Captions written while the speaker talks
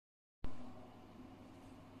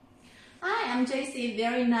I'm JC.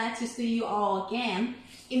 Very nice to see you all again.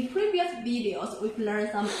 In previous videos, we've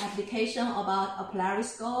learned some application about a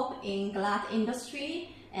Polariscope in glass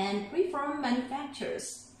industry and preform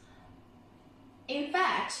manufacturers. In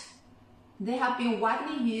fact, they have been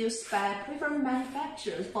widely used by preform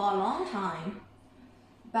manufacturers for a long time.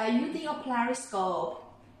 By using a Polariscope,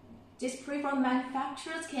 these preform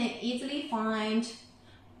manufacturers can easily find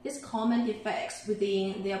these common defects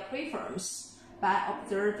within their preforms by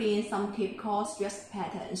observing some typical stress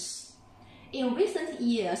patterns. In recent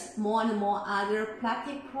years, more and more other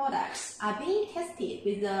plastic products are being tested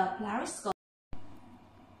with the Polariscope,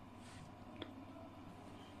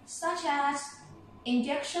 such as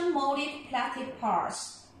injection molded plastic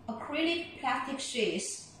parts, acrylic plastic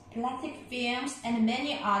sheets, plastic films, and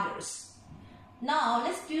many others. Now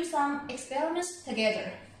let's do some experiments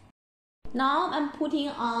together. Now I'm putting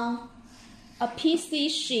on a PC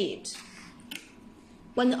sheet.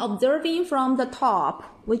 When observing from the top,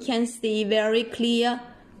 we can see very clear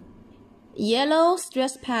yellow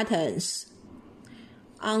stress patterns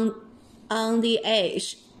on the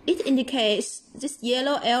edge. It indicates this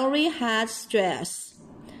yellow area has stress.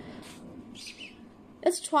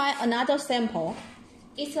 Let's try another sample.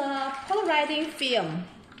 It's a polarizing film.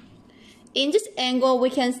 In this angle, we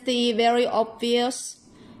can see very obvious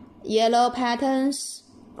yellow patterns,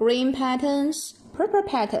 green patterns, purple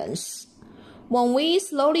patterns. When we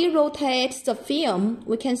slowly rotate the film,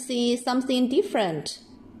 we can see something different.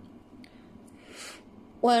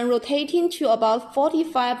 When rotating to about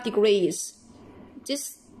 45 degrees,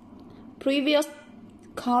 this previous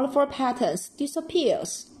colorful patterns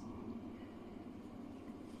disappears.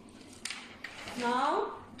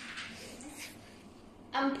 Now,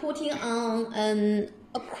 I'm putting on an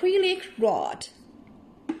acrylic rod.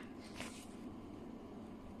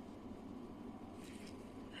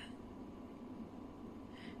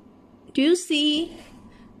 Do you see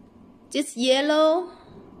this yellow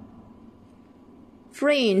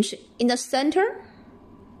fringe in the center?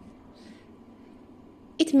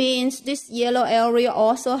 It means this yellow area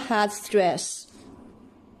also has stress.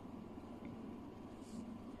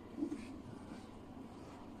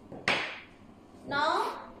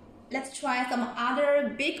 Now, let's try some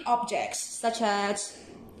other big objects, such as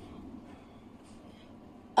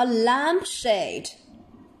a lampshade.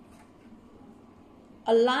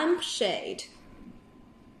 A lampshade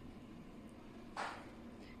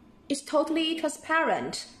is totally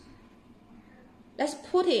transparent. Let's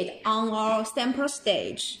put it on our sample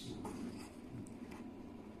stage.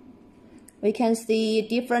 We can see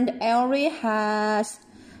different area has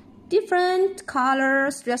different color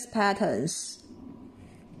stress patterns.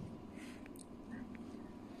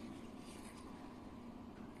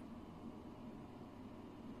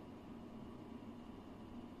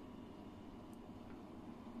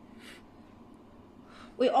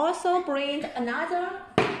 We also bring another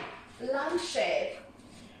lampshade.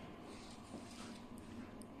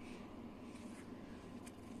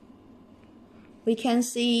 We can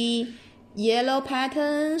see yellow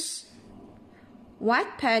patterns,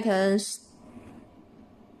 white patterns,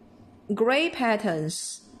 gray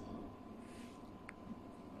patterns.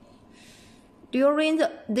 During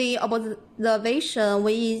the observation,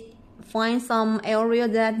 we find some area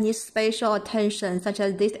that needs special attention, such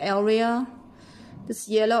as this area. This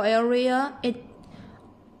yellow area, it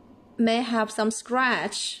may have some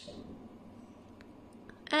scratch,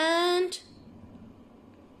 and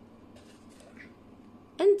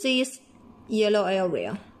this yellow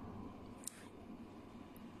area.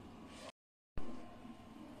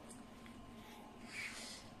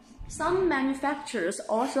 Some manufacturers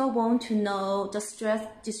also want to know the stress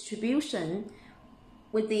distribution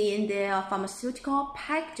within their pharmaceutical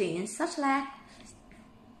packaging, such like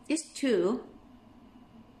these two.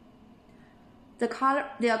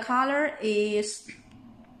 Their color is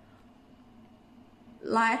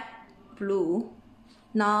light blue.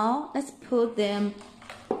 Now let's put them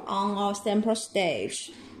on our sample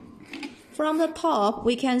stage. From the top,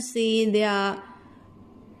 we can see there are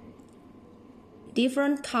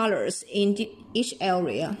different colors in each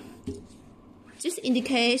area. This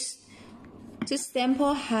indicates this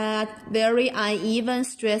sample had very uneven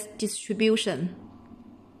stress distribution.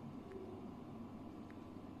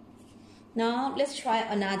 Now let's try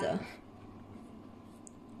another.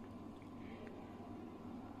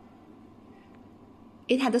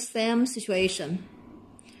 It had the same situation.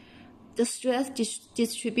 The stress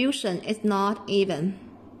distribution is not even.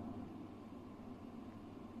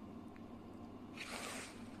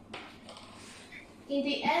 In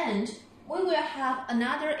the end, we will have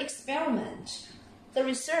another experiment. The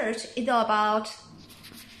research is about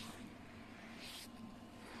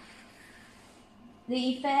the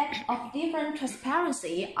effect of different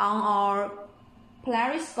transparency on our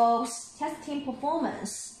Polariscope's testing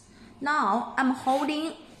performance. Now I'm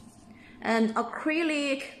holding an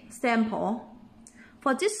acrylic sample.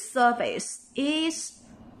 For this surface is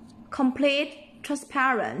complete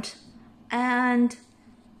transparent, and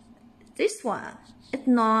this one is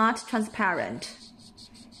not transparent.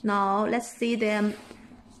 Now let's see them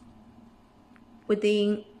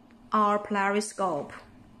within our Polariscope.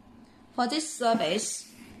 For this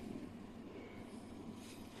surface,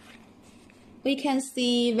 we can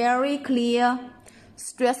see very clear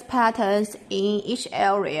stress patterns in each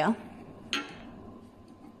area.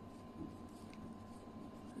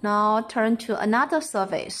 Now turn to another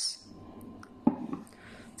surface.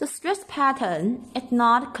 The stress pattern is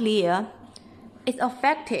not clear. It's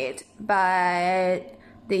affected by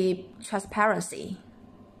the transparency.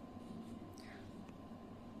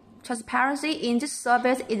 Transparency in this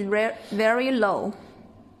surface is very low.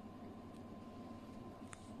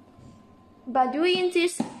 By doing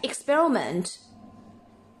this experiment,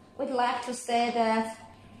 we'd like to say that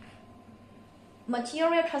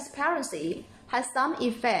material transparency has some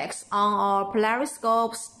effects on our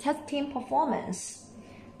Polariscope's testing performance.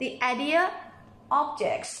 The ideal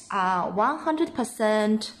objects are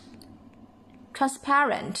 100%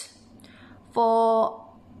 transparent. For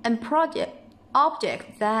a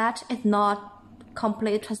object that is not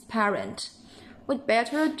completely transparent, we'd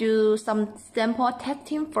better do some sample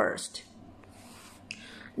testing first.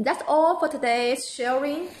 That's all for today's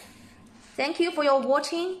sharing. Thank you for your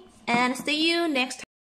watching and see you next time.